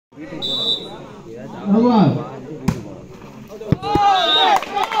Over.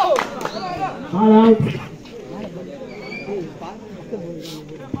 All out.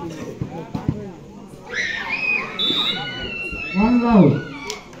 One out.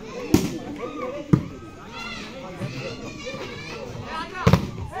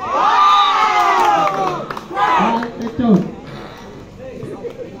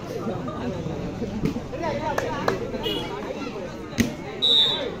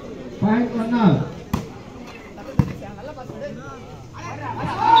 Five runner.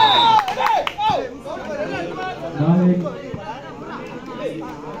 Darling.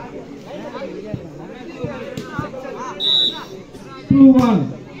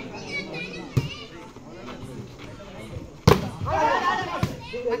 2-1.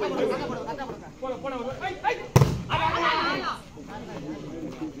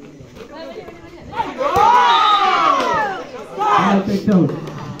 I'll take out.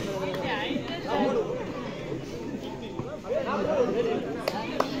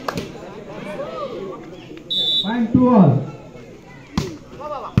 Fine, 2-all.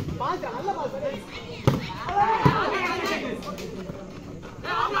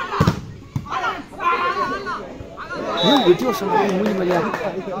 Video somebody muy maliya.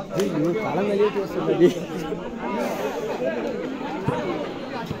 Video kalang maliya video somebody.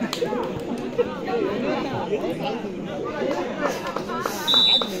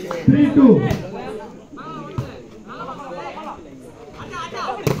 3-2.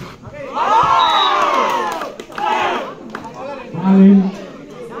 Alin.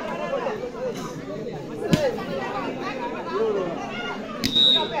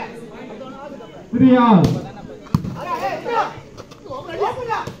 3-all.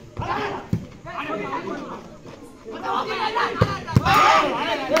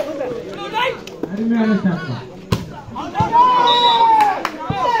 அருமையான shot.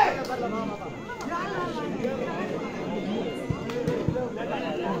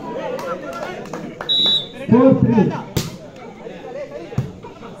 Four, three.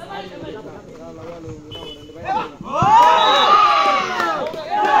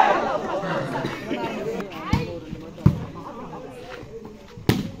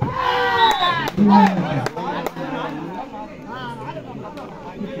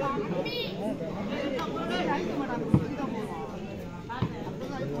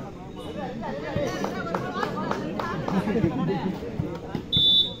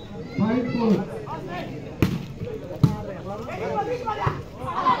 Five, four.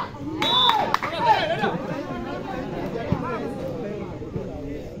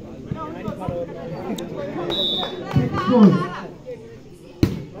 Six, four.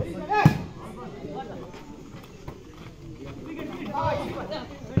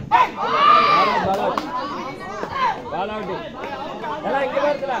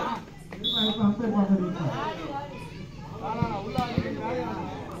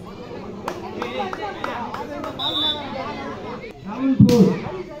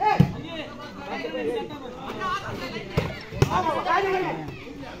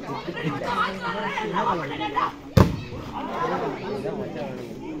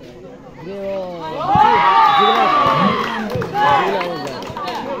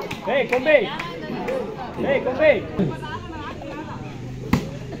 Hey, Kombe! Hey, Kombe!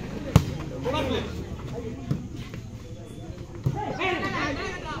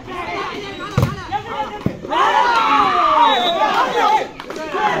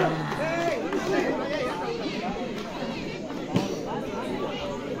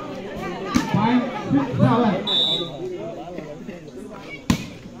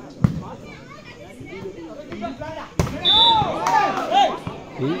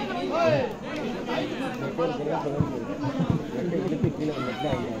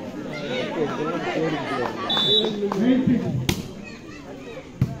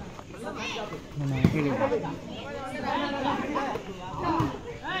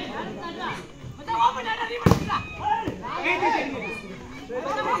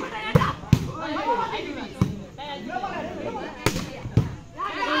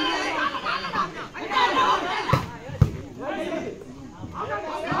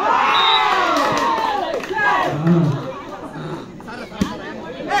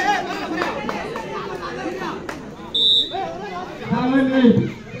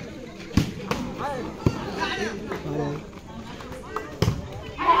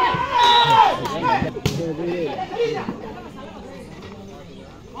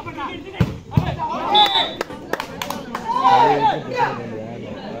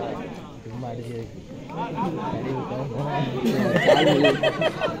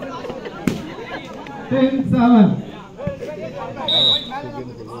 Ten, 7.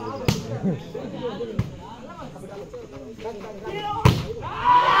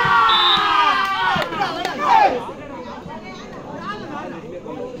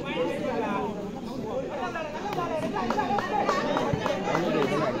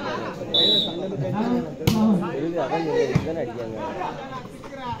 அதான் அடிக்காங்க.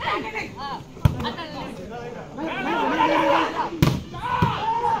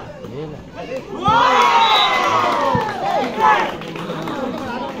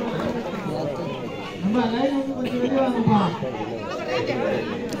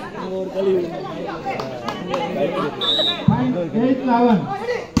 ஒரு கழி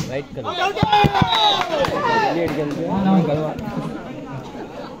right colour அடிக்கிறது கழுவா.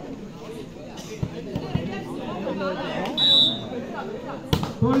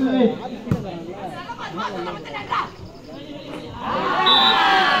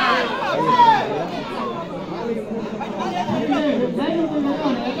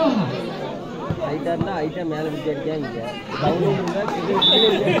 ஐட்டா ஐட்டா மேலே பிடிச்சி அடிக்காங்க.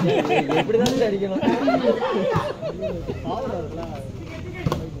 எப்படிதான் அடிக்கணும்.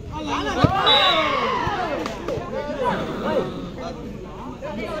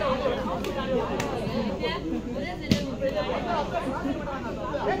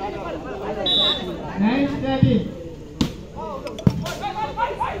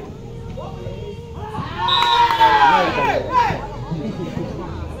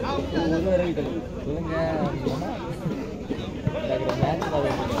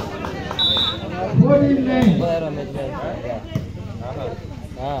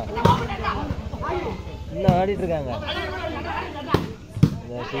 இன்னும் ஆடிட்டு இருக்காங்க.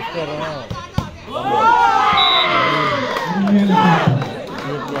 இந்த சிஸ்டரும்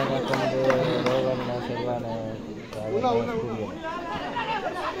ரோகன் செல்வான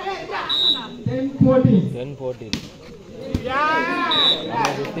 10-14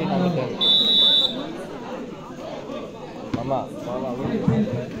 ஆமா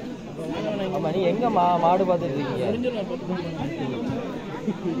ஆமா. நீ எங்க மாடு பார்த்துட்டு இருக்கீங்க?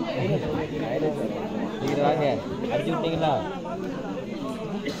 நீங்க வாங்க அடிச்சு விட்டீங்களா?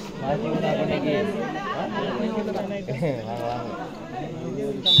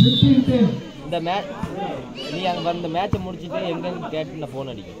 இந்த மேட்ச் நீ அங்க வந்த மேட்சை முடிச்சுட்டு எங்க கேட்டு நான்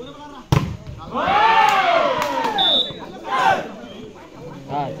போன் அடிக்கும்.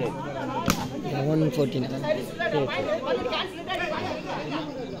 சரி 114 சரி சரி.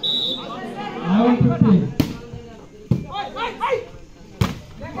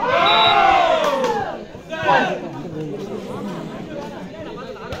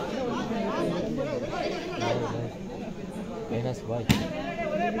 Venus boy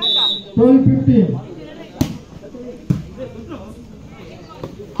 12-15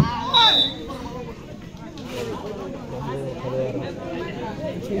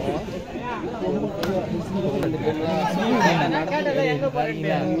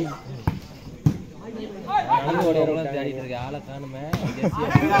 ஆளை காணுமே.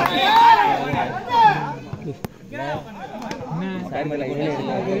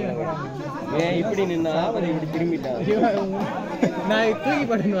 இப்படி நின்னா இப்படி திரும்பிட்டான். நான் தூக்கி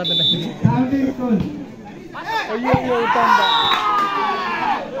பட்டு வந்துட்டேன்.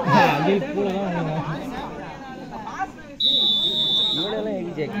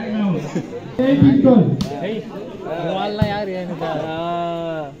 இவனெல்லாம் யாரு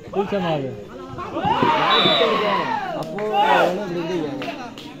அப்போ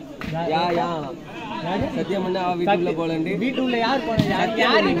சத்தியம் பண்ண வீட்டுல போலண்டு. வீட்டுல யார்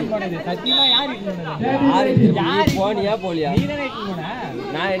போனியா போலியா?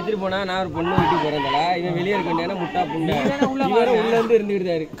 நான் எடுத்துட்டு போனா நான் ஒரு பொண்ணு வீட்டுக்கு போறேன்ல. இவன் வெளியே இருக்க முட்டா புண்ணு உள்ள இருந்து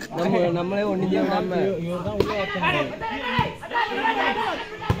இருந்துக்கிட்டாரு. நம்மளே ஒண்ணு விடாம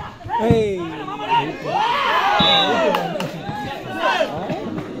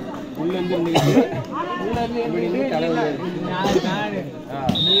உள்ள இருந்து இருந்துக்கிட்டு தலைவர்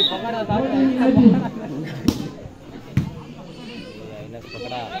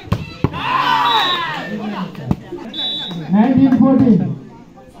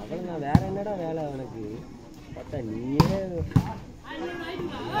வேற என்னடா வேலை அவனுக்கு பார்த்தா நீயே.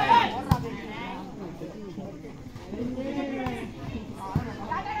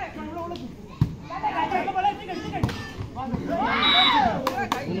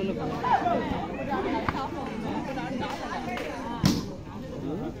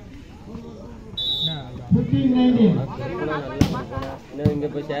 இங்க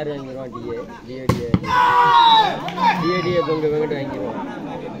போய் ஷேர் வாங்கிடுவான். டிஏடிஏ பொங்க வெங்கட்டு வாங்கிடுவான்.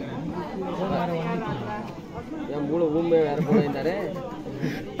 என் மூளை ஊமே வேற போன இருந்தாரு.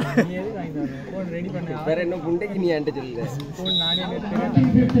 வேற என்ன புண்டைக்கு நீ என்கிட்ட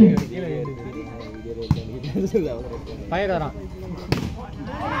சொல்லுங்க. பயரா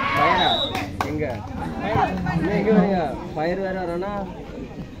எங்க எங்க வரீங்க? பயர் வேற வரோன்னா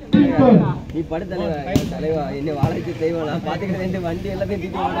நீ படு தலைவா என்ன வாழைக்கு செய்வா நான் பார்த்துக்கிட்டு வண்டி எல்லாத்தையும்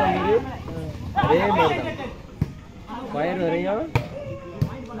தூக்கி மாதிரி அதே மாதிரி தான் ஃபயர் வரையும்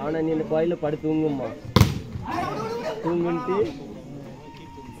ஆனால் நீ இந்த கோயிலில் படு தூங்கும்மா தூங்குன்ட்டு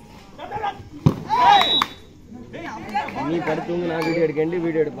நீ படு தூங்கு நான் வீடியோ எடுக்கேன்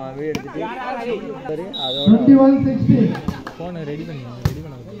வீடியோ எடுப்பான் வீடியோ எடுத்துட்டு அதோட ஃபோனை ரெடி பண்ண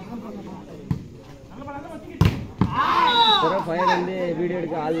அப்புறம் ஃபயர் வந்து வீடியோ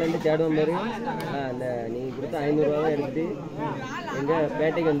எடுக்க ஆள்லேருந்து தேடுவோம் பாரு அந்த நீ கொடுத்த 500 ரூபா தான் எடுத்துட்டு எங்கள்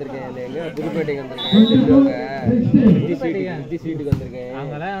பேட்டைக்கு வந்திருக்கேன் இந்த எங்கள் புதுப்பேட்டைக்கு வந்திருக்கேன் புத்தி ஸ்ட்ரீட்டுக்கு வந்திருக்கேன்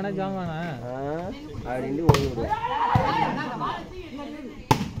அப்படின்ட்டு ஓடி விடுவேன்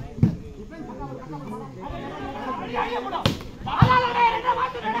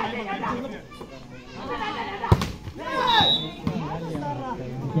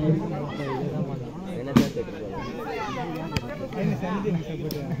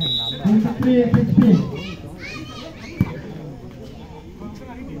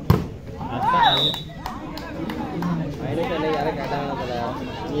யாரும் கேட்டாங்க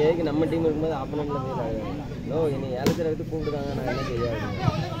நீ எதுக்கு நம்ம டீம் இருக்கும்போது ஆப்போனன்ட்ல நோ என்னை ஏலத்தில் எடுத்து கூப்பிட்டுருக்காங்க நான் என்ன செய்யாது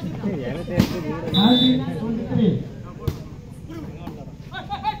ஏலத்தை எடுத்து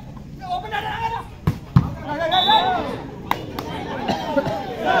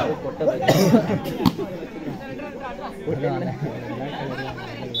கொட்டை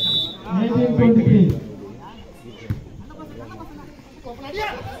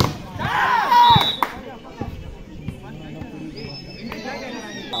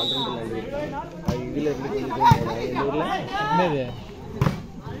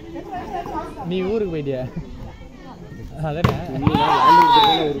நீ ஊருக்கு போயிட்டியா அதானே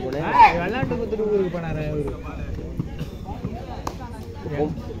விளையாட்டு கொடுத்துட்டு ஊருக்கு போனாரு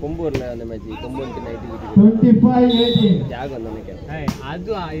கொம்பூர்ல அந்த மேட்ச் கொம்பு தியாகம் வந்தோன்னு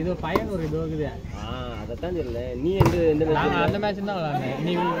அது இது பையன் ஒரு இது இருக்குது அதைத்தான் சொல்லல நீ எந்த அந்த மேட்ச் தான் விளையாடுனேன்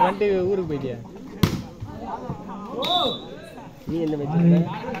நீ வந்துட்டு ஊருக்கு போயிட்டியா நீ எந்த மேட்ச்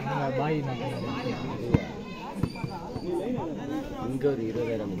பாய் இங்க ஒரு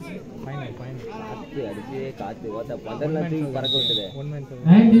 20,000 காத்து அடிச்சு காத்து ஓத்த 15 பறக்க விட்டுது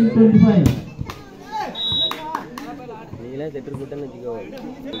நீலாம் செட்டு போட்டேன்னு வச்சுக்கோ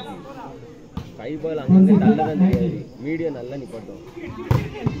கை பால் அங்கே நல்லதான் தெரியாது மீடியம் நல்லா நிப்பாட்டும்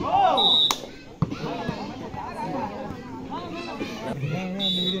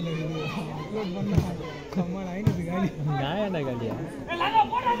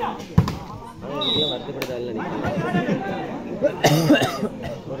வருத்தப்படுத்த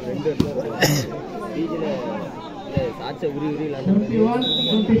ஒரு 2 டீஜில் சாட்சை உரி இல்லாத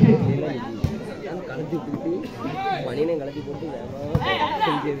கலத்தி விட்டுக்கிட்டு பனியனை கலத்தி போட்டு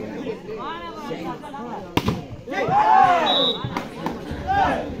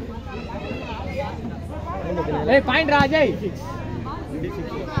பாயிண்ட் ராஜய்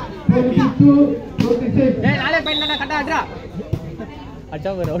நாளே பாயிண்ட் கட்டா அட்ரா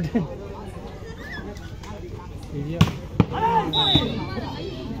அட்டா ஒரு அவுட் வீடியோ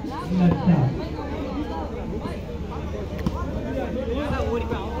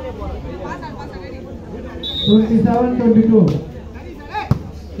 27-22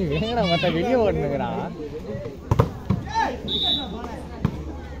 என்னடா மத்த வெளிய ஓடுங்கடா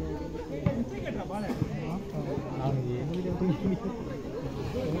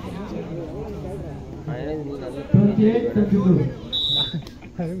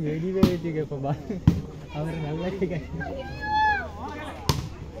அது வெளியே வெட்டிக்கப்பா அவர் நல்லா கேட்க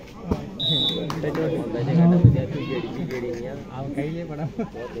அவன் கையிலே படம்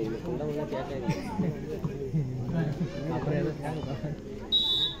அப்புறம் ஏதோ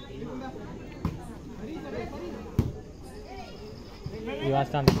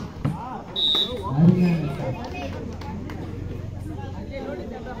யுவாஸ்தான்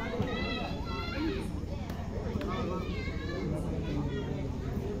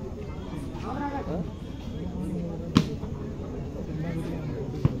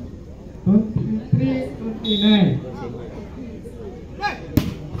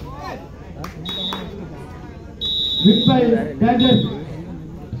Goodbye, Gadget.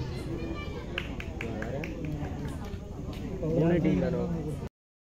 Unity,